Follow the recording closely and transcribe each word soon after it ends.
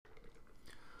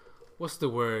What's the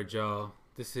word, y'all?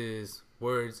 This is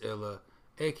Words, Illah,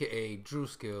 aka Drew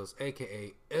Skills,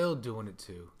 aka Ill doing it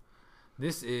too.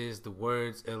 This is the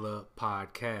Words, Illah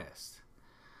podcast.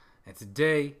 And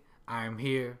today I am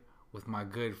here with my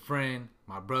good friend,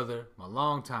 my brother, my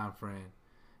longtime friend,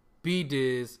 B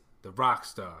Diz, the rock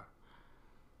star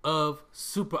of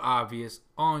Super Obvious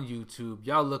on YouTube.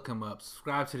 Y'all look him up,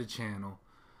 subscribe to the channel.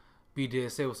 B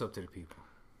Diz, say what's up to the people.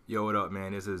 Yo, what up,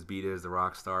 man? This is Beat is the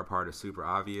rock star, part of Super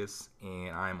Obvious, and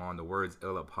I'm on the Words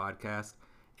Illah podcast,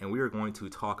 and we are going to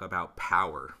talk about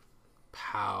power.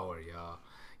 Power, y'all.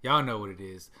 Y'all know what it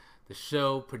is. The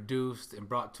show produced and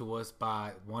brought to us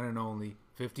by one and only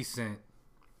 50 Cent.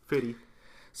 50.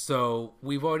 So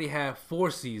we've already had 4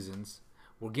 seasons.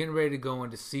 We're getting ready to go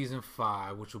into season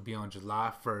 5, which will be on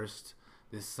July 1st,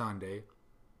 this Sunday.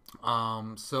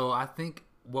 So I think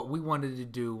what we wanted to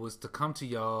do was to come to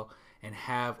y'all and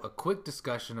have a quick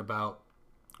discussion about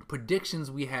predictions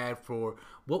we had for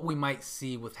what we might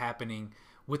see with happening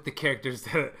with the characters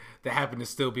that happen to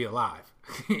still be alive.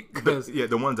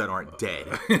 The ones that aren't dead.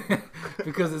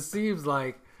 Because it seems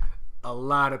like a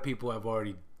lot of people have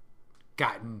already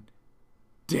gotten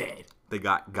dead. They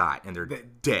got, and they're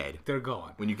dead. They're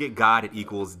gone. When you get God, it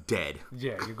equals dead.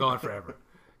 Yeah, you're gone forever.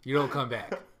 You don't come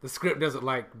back. The script doesn't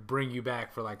bring you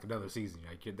back for another season.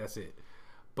 That's it.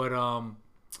 But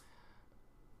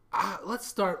let's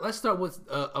start with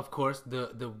of course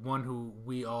the one who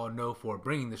we all know for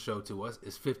bringing the show to us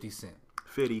is 50 Cent.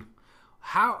 50.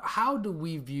 How do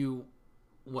we view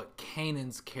what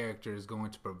Kanan's character is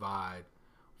going to provide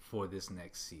for this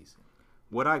next season?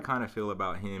 What I kind of feel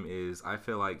about him is I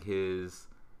feel like his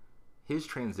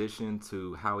transition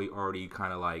to how he already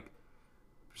kind of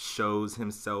shows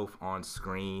himself on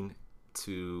screen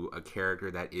to a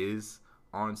character that is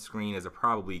on screen is a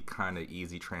probably kind of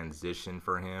easy transition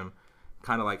for him.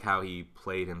 Kind of like how he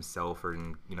played himself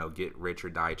in, Get Rich or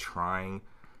Die Trying.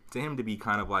 To him to be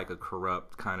kind of like a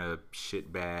corrupt, kind of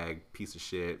shitbag, piece of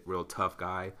shit, real tough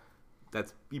guy.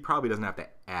 He probably doesn't have to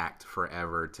act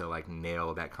forever to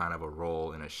nail that kind of a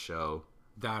role in a show.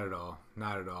 Not at all.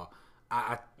 Not at all.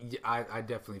 I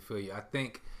definitely feel you. I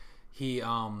think he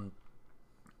along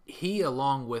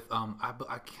with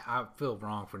I feel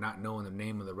wrong for not knowing the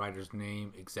name of the writer's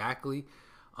name exactly,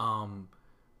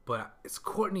 but it's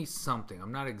Courtney something.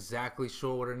 I'm not exactly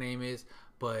sure what her name is,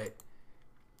 but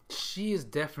she is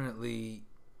definitely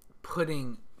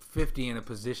putting 50 in a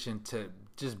position to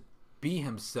just be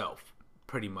himself,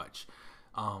 pretty much.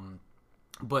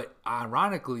 But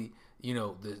ironically,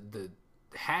 the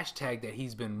hashtag that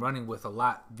he's been running with a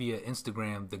lot via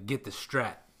Instagram, the Get the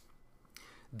Strat.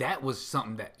 That was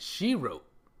something that she wrote,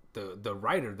 the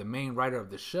writer, the main writer of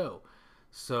the show.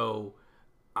 So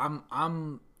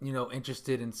I'm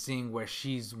interested in seeing where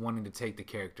she's wanting to take the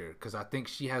character, because I think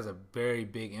she has a very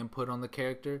big input on the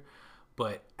character.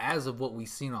 But as of what we've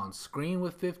seen on screen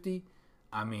with 50,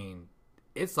 I mean,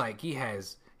 it's like he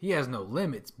has no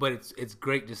limits. But it's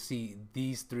great to see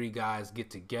these 3 guys get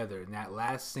together. In that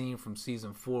last scene from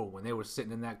season 4, when they were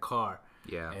sitting in that car,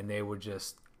 yeah, and they were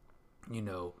just,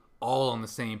 all on the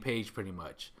same page pretty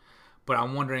much. But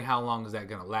I'm wondering how long is that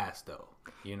gonna last though,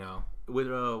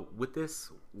 With this,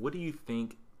 what do you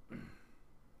think,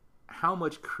 how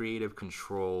much creative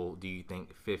control do you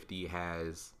think 50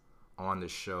 has on the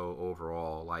show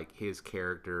overall? Like his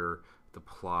character, the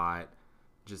plot,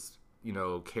 just,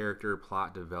 character,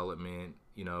 plot development,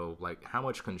 how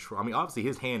much control? I mean, obviously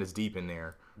his hand is deep in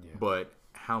there, yeah, but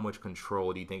how much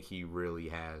control do you think he really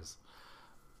has?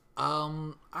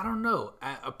 I don't know.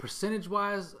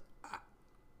 Percentage-wise,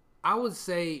 I would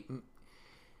say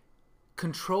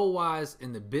control-wise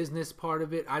in the business part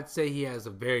of it, I'd say he has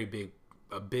a big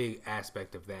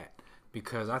aspect of that,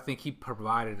 because I think he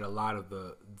provided a lot of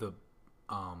the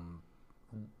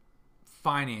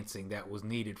financing that was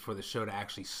needed for the show to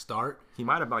actually start. He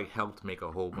might have helped make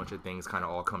a whole bunch of things kind of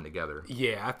all come together.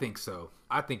 Yeah, I think so.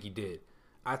 I think he did.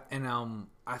 I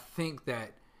think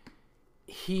that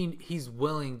he's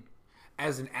willing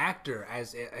as an actor,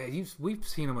 we've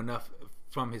seen him enough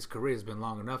from his career. It's been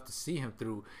long enough to see him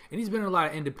through, and he's been in a lot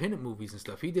of independent movies and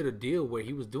stuff. He did a deal where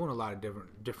he was doing a lot of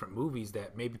different movies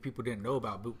that maybe people didn't know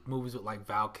about, movies with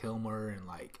Val Kilmer and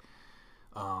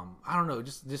I don't know,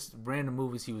 just random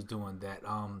movies he was doing that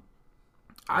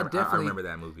I remember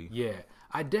that movie. Yeah,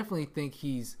 I definitely think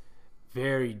he's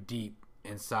very deep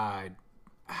inside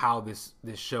how this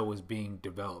show is being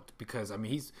developed, because I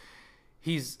mean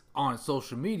he's on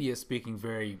social media speaking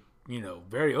very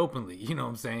very openly, what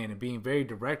I'm saying, and being very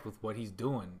direct with what he's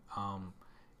doing.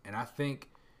 And I think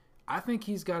I think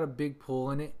he's got a big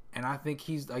pull in it, and I think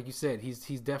he's like you said, he's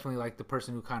definitely like the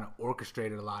person who kind of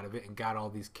orchestrated a lot of it and got all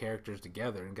these characters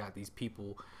together and got these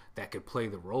people that could play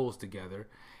the roles together.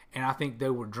 And I think they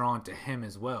were drawn to him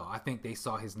as well. I think they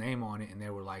saw his name on it and they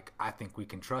were like, I think we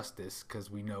can trust this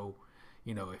because we know,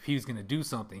 if he's gonna do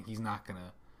something, he's not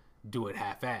gonna do it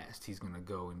half-assed. He's gonna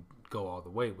go all the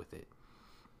way with it.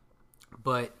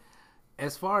 But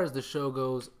as far as the show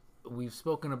goes, we've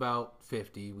spoken about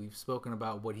 50. We've spoken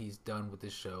about what he's done with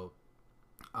this show.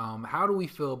 How do we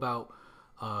feel about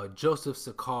Joseph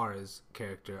Sakara's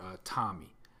character,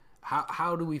 Tommy?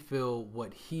 How do we feel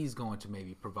what he's going to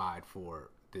maybe provide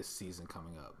for this season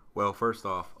coming up? Well, first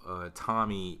off,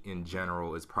 Tommy in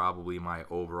general is probably my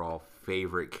overall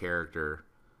favorite character.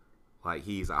 Like,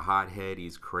 he's a hothead,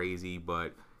 he's crazy,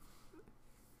 but...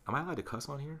 Am I allowed to cuss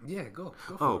on here? Yeah, go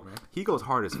for it, man. He goes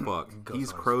hard as fuck.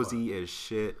 He's crazy as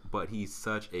shit, but he's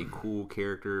such a cool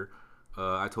character.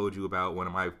 I told you about when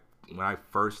I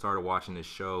first started watching this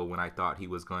show, when I thought he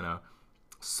was gonna...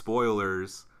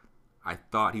 Spoilers, I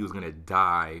thought he was gonna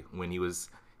die when he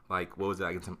was, like, what was it,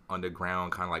 like in some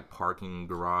underground kind of like parking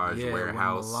garage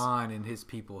warehouse. Yeah, Milan and his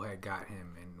people had got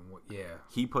him, and yeah.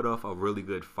 He put off a really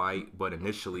good fight, but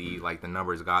initially, like, the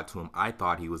numbers got to him. I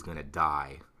thought he was gonna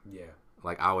die. Yeah.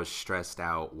 Like, I was stressed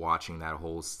out watching that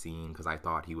whole scene because I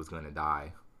thought he was going to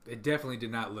die. It definitely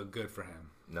did not look good for him.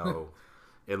 No.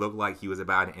 It looked like he was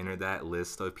about to enter that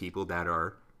list of people that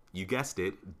are, you guessed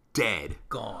it, dead.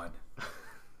 Gone.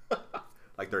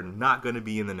 Like, they're not going to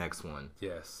be in the next one.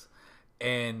 Yes.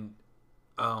 And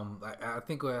I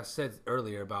think what I said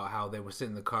earlier about how they were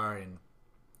sitting in the car and,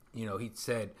 he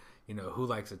said, who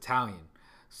likes Italian?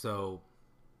 So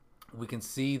we can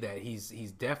see that he's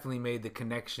definitely made the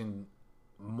connection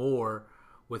more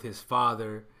with his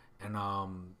father and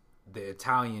the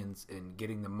Italians and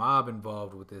getting the mob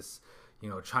involved with this,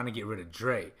 trying to get rid of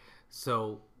Dre.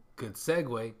 So, good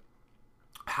segue.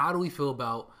 How do we feel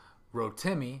about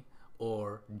Rotimi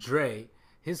or Dre,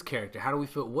 his character? How do we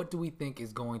feel? What do we think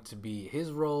is going to be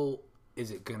his role? Is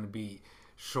it going to be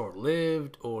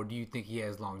short-lived, or do you think he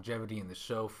has longevity in the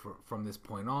show from this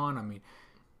point on? I mean,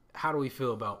 how do we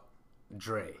feel about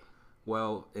Dre?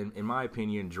 Well, in my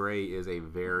opinion, Dre is a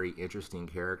very interesting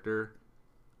character.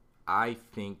 I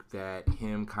think that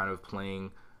him kind of playing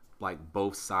like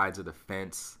both sides of the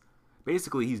fence,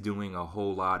 basically he's doing a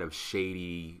whole lot of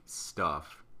shady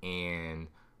stuff. And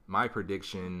my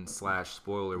prediction /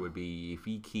 spoiler would be if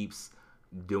he keeps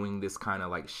doing this kind of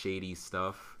like shady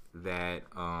stuff, that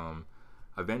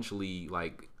eventually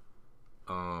like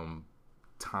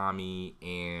Tommy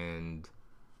and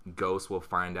Ghost will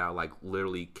find out, like,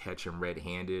 literally catch him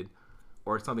red-handed,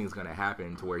 or something's going to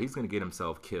happen to where he's going to get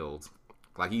himself killed.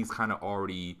 Like, he's kind of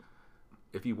already,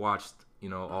 if you watched,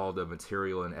 all the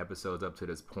material and episodes up to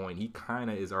this point, he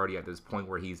kind of is already at this point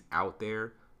where he's out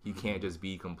there. He can't just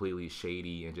be completely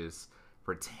shady and just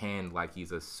pretend like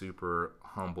he's a super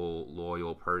humble,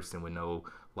 loyal person with no,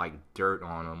 like, dirt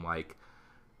on him. Like,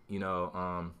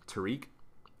 Tariq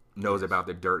knows about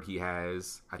the dirt he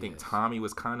has. I think Tommy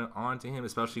was kind of on to him,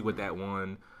 especially with that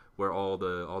one where all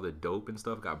the dope and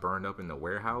stuff got burned up in the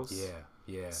warehouse.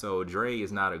 Yeah. So Dre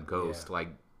is not a ghost. Yeah. Like,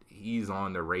 he's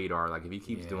on the radar. Like, if he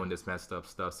keeps doing this messed up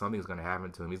stuff, something's gonna happen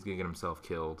to him. He's gonna get himself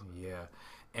killed. Yeah.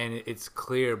 And it's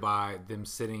clear by them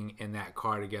sitting in that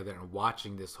car together and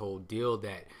watching this whole deal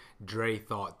that Dre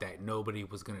thought that nobody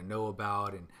was gonna know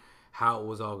about, and how it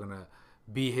was all gonna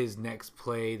be his next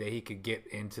play, that he could get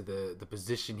into the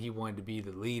position he wanted to be,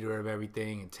 the leader of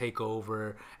everything and take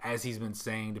over, as he's been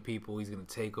saying to people he's going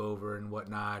to take over and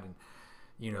whatnot. And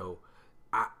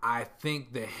I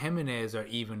think the Jimenez are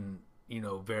even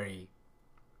very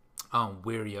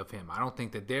weary of him. I don't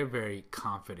think that they're very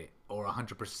confident or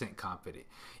 100% confident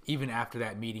even after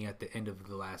that meeting at the end of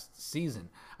the last season.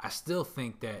 I still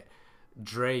think that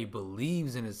Dre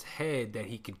believes in his head that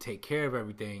he can take care of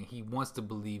everything. He wants to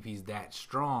believe he's that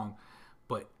strong,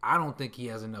 but I don't think he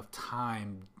has enough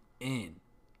time in.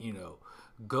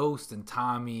 Ghost and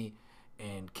Tommy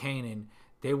and Kanan,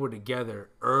 they were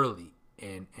together early,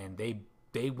 and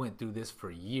they went through this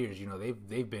for years.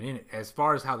 They've been in it. As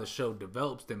far as how the show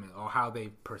develops them or how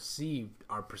they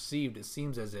are perceived, it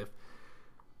seems as if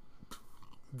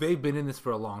they've been in this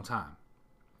for a long time.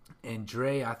 And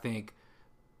Dre, I think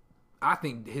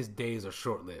his days are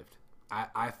short-lived.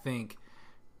 I think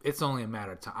it's only a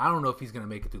matter of time. I don't know if he's going to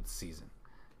make it through the season.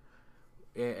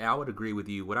 I would agree with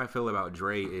you. What I feel about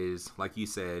Dre is, like you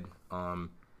said,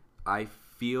 I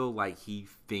feel like he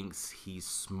thinks he's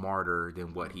smarter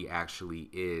than what he actually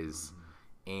is.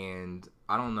 And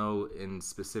I don't know in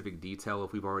specific detail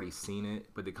if we've already seen it,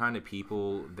 but the kind of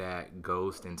people that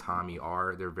Ghost and Tommy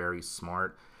are, they're very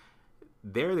smart.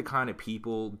 they're the kind of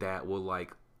people that will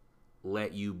like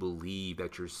let you believe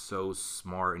that you're so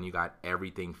smart and you got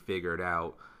everything figured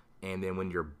out, and then when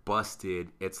you're busted,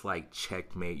 it's like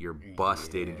checkmate. You're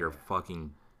busted and you're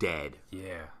fucking dead.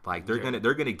 Yeah. Like they're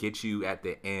gonna get you at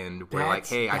the end where like,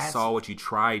 hey, I saw what you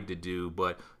tried to do,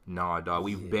 but nah, dog,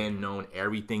 we've been known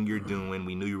everything you're doing.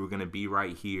 We knew you were gonna be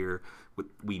right here.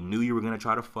 We knew you were gonna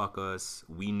try to fuck us.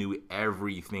 We knew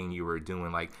everything you were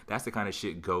doing. Like that's the kind of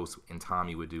shit Ghost and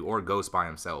Tommy would do, or Ghost by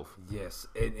himself. Yes,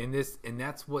 and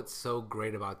that's what's so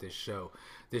great about this show.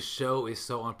 This show is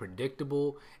so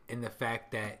unpredictable in the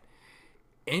fact that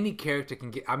any character can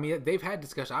get. I mean, they've had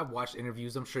discussion. I've watched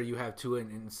interviews. I'm sure you have too,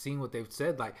 and seen what they've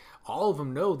said. Like all of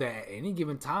them know that at any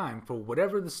given time, for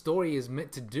whatever the story is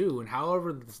meant to do, and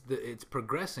however it's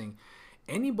progressing,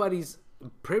 anybody's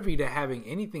privy to having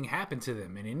anything happen to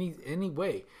them in any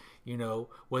way. You know,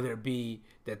 whether it be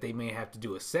that they may have to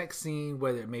do a sex scene,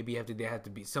 whether it may be they have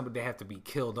to be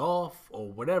killed off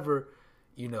or whatever.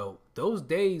 You know, those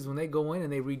days when they go in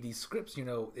and they read these scripts, you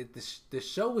know, the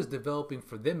show is developing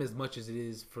for them as much as it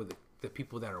is for the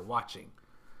people that are watching.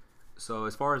 So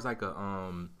as far as like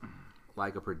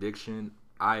a prediction,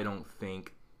 I don't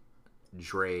think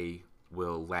Dre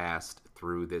will last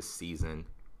through this season.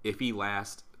 If he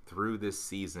lasts through this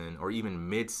season or even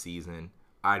mid-season,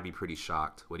 I'd be pretty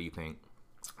shocked. What do you think?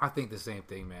 I think the same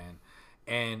thing, man.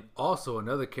 And also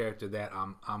another character that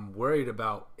I'm worried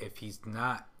about if he's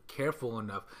not careful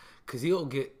enough, because he'll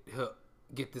get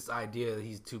this idea that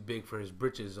he's too big for his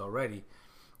britches already.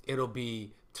 It'll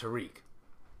be Tariq.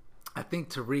 I think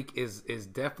Tariq is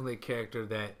definitely a character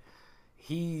that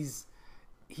he's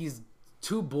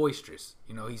too boisterous.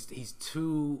 You know, he's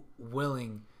too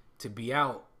willing to be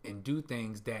out and do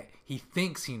things that he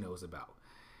thinks he knows about.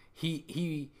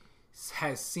 He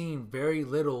has seen very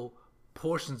little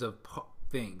portions of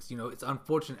things. You know, it's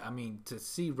unfortunate. I mean, to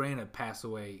see Raina pass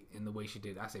away in the way she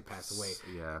did, I say pass away.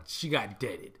 Yeah. She got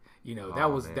deaded. You know,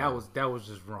 that was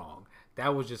just wrong.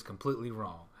 That was just completely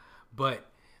wrong. But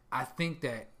I think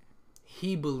that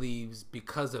he believes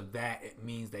because of that, it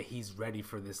means that he's ready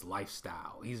for this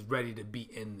lifestyle. He's ready to be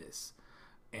in this.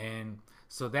 And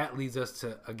so that leads us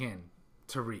to, again,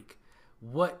 Tariq.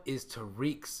 What is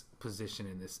Tariq's position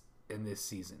in this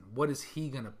season? What is he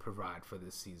going to provide for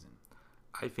this season?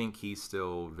 I think he's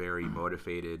still very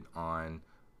motivated on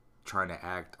trying to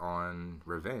act on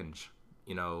revenge.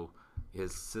 You know,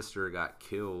 his sister got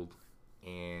killed,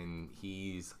 and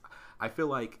I feel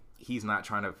like he's not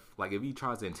trying to, like, if he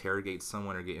tries to interrogate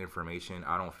someone or get information,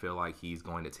 I don't feel like he's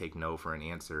going to take no for an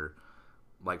answer,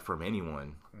 like, from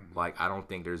anyone. Mm-hmm. Like, I don't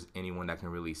think there's anyone that can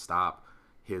really stop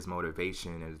his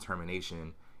motivation and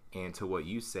determination. And to what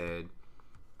you said,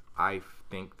 I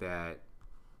think that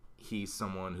he's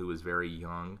someone who is very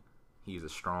young. He's a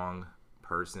strong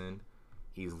person.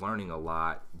 He's learning a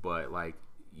lot, but like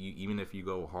even if you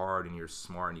go hard and you're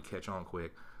smart and you catch on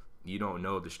quick, you don't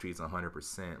know the streets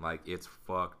 100%. Like it's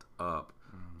fucked up.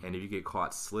 Mm-hmm. And if you get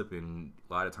caught slipping,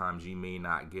 a lot of times you may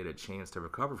not get a chance to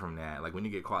recover from that. Like when you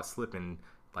get caught slipping,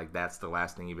 like that's the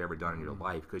last thing you've ever done in your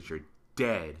life because you're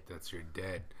dead. You're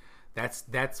dead.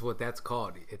 That's what that's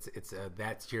called. It's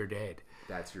that's your dead.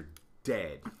 That's your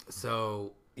dead.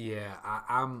 So yeah,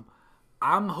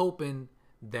 I'm hoping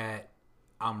that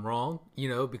I'm wrong, you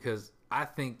know, because I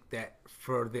think that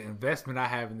for the investment I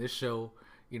have in this show,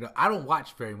 you know, I don't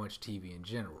watch very much TV in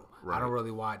general. Right. I don't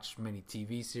really watch many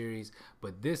TV series,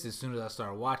 but this, as soon as I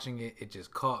started watching it, it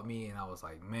just caught me, and I was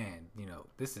like, man, you know,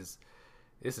 this is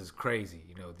crazy.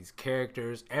 You know, these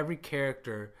characters, every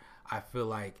character I feel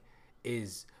like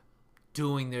is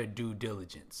doing their due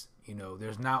diligence. You know,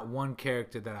 there's not one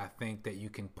character that I think that you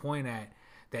can point at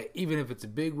that, even if it's a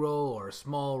big role or a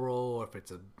small role, or if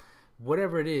it's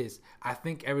whatever it is, I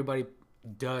think everybody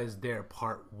does their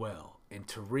part well. And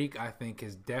Tariq, I think,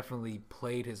 has definitely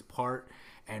played his part.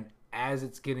 And as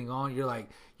it's getting on,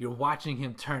 you're watching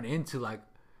him turn into like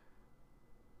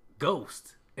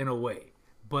Ghost in a way.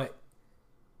 But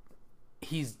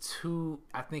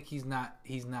I think he's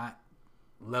not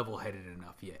level-headed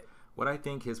enough yet. What I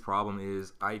think his problem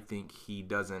is, I think he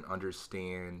doesn't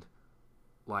understand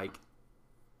like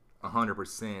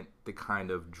 100% the kind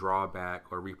of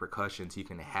drawback or repercussions he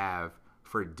can have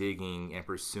for digging and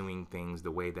pursuing things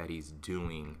the way that he's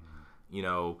doing. You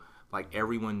know, like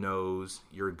everyone knows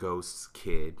you're Ghost's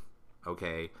kid,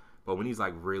 okay? But when he's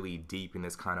like really deep in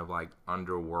this kind of like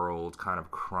underworld kind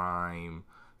of crime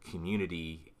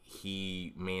community,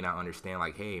 he may not understand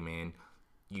like, hey man,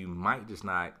 you might just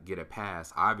not get a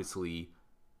pass. Obviously,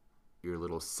 your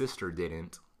little sister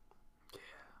didn't. Yeah.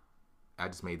 I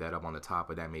just made that up on the top,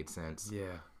 but that made sense.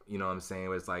 Yeah. You know what I'm saying? It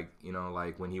was like, you know,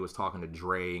 like when he was talking to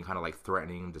Dre and kind of like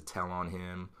threatening him to tell on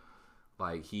him.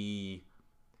 Like he's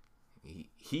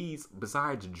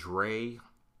besides Dre,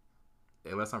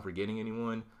 unless I'm forgetting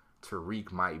anyone,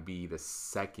 Tariq might be the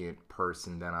second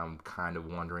person that I'm kind of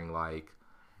wondering, like,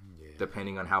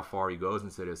 depending on how far he goes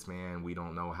into this, man, we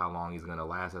don't know how long he's going to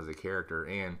last as a character.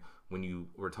 And when you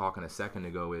were talking a second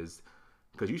ago, is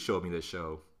because you showed me this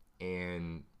show,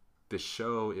 and the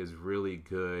show is really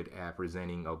good at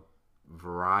presenting a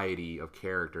variety of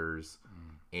characters,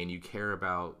 and you care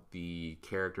about the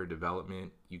character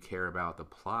development, you care about the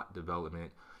plot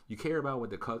development, you care about what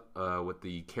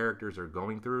the characters are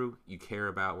going through, you care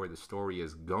about where the story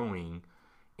is going,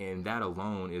 and that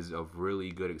alone is a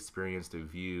really good experience to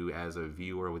view as a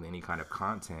viewer with any kind of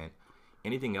content.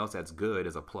 Anything else that's good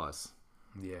is a plus.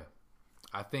 Yeah,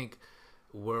 I think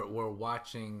we're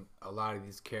watching a lot of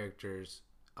these characters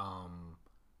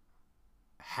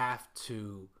have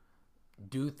to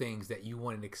do things that you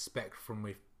wouldn't expect from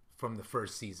the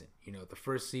first season. You know, the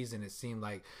first season, it seemed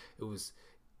like it was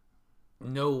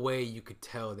no way you could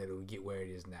tell that it would get where it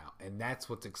is now, and that's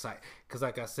what's exciting. Because,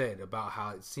 like I said, about how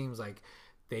it seems like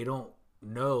they don't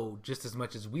know just as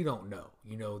much as we don't know.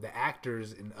 You know, the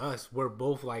actors and us, we're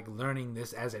both like learning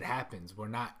this as it happens. We're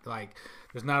not like,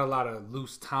 there's not a lot of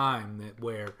loose time that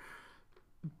where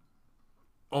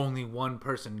only one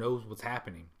person knows what's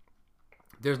happening.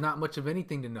 There's not much of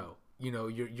anything to know. You know,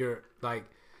 you're like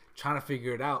trying to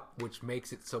figure it out, which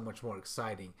makes it so much more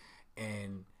exciting.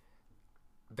 And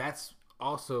that's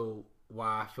also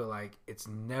why I feel like it's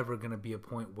never going to be a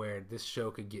point where this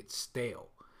show could get stale.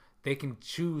 They can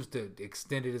choose to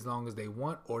extend it as long as they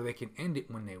want, or they can end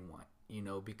it when they want, you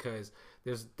know, because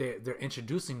they're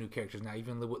introducing new characters now,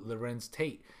 even with Lorenz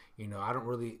Tate. You know, I don't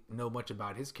really know much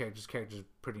about his character. His character's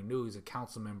pretty new. He's a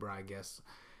council member, I guess.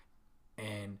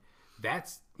 And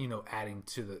that's, you know, adding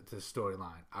to the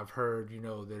storyline. I've heard, you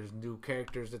know, there's new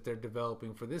characters that they're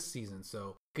developing for this season.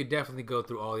 So you could definitely go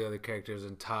through all the other characters,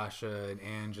 and Tasha and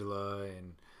Angela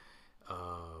and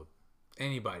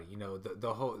anybody, you know,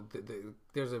 the whole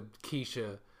there's a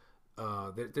Keisha.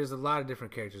 There's a lot of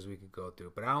different characters we could go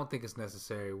through, but I don't think it's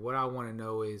necessary. What I want to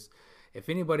know is if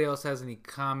anybody else has any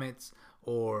comments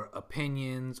or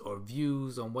opinions or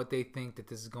views on what they think that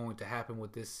this is going to happen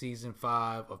with this season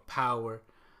 5 of Power.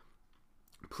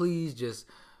 Please just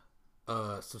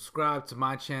subscribe to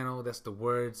my channel. That's the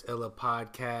Words Illah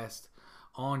podcast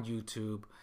on YouTube,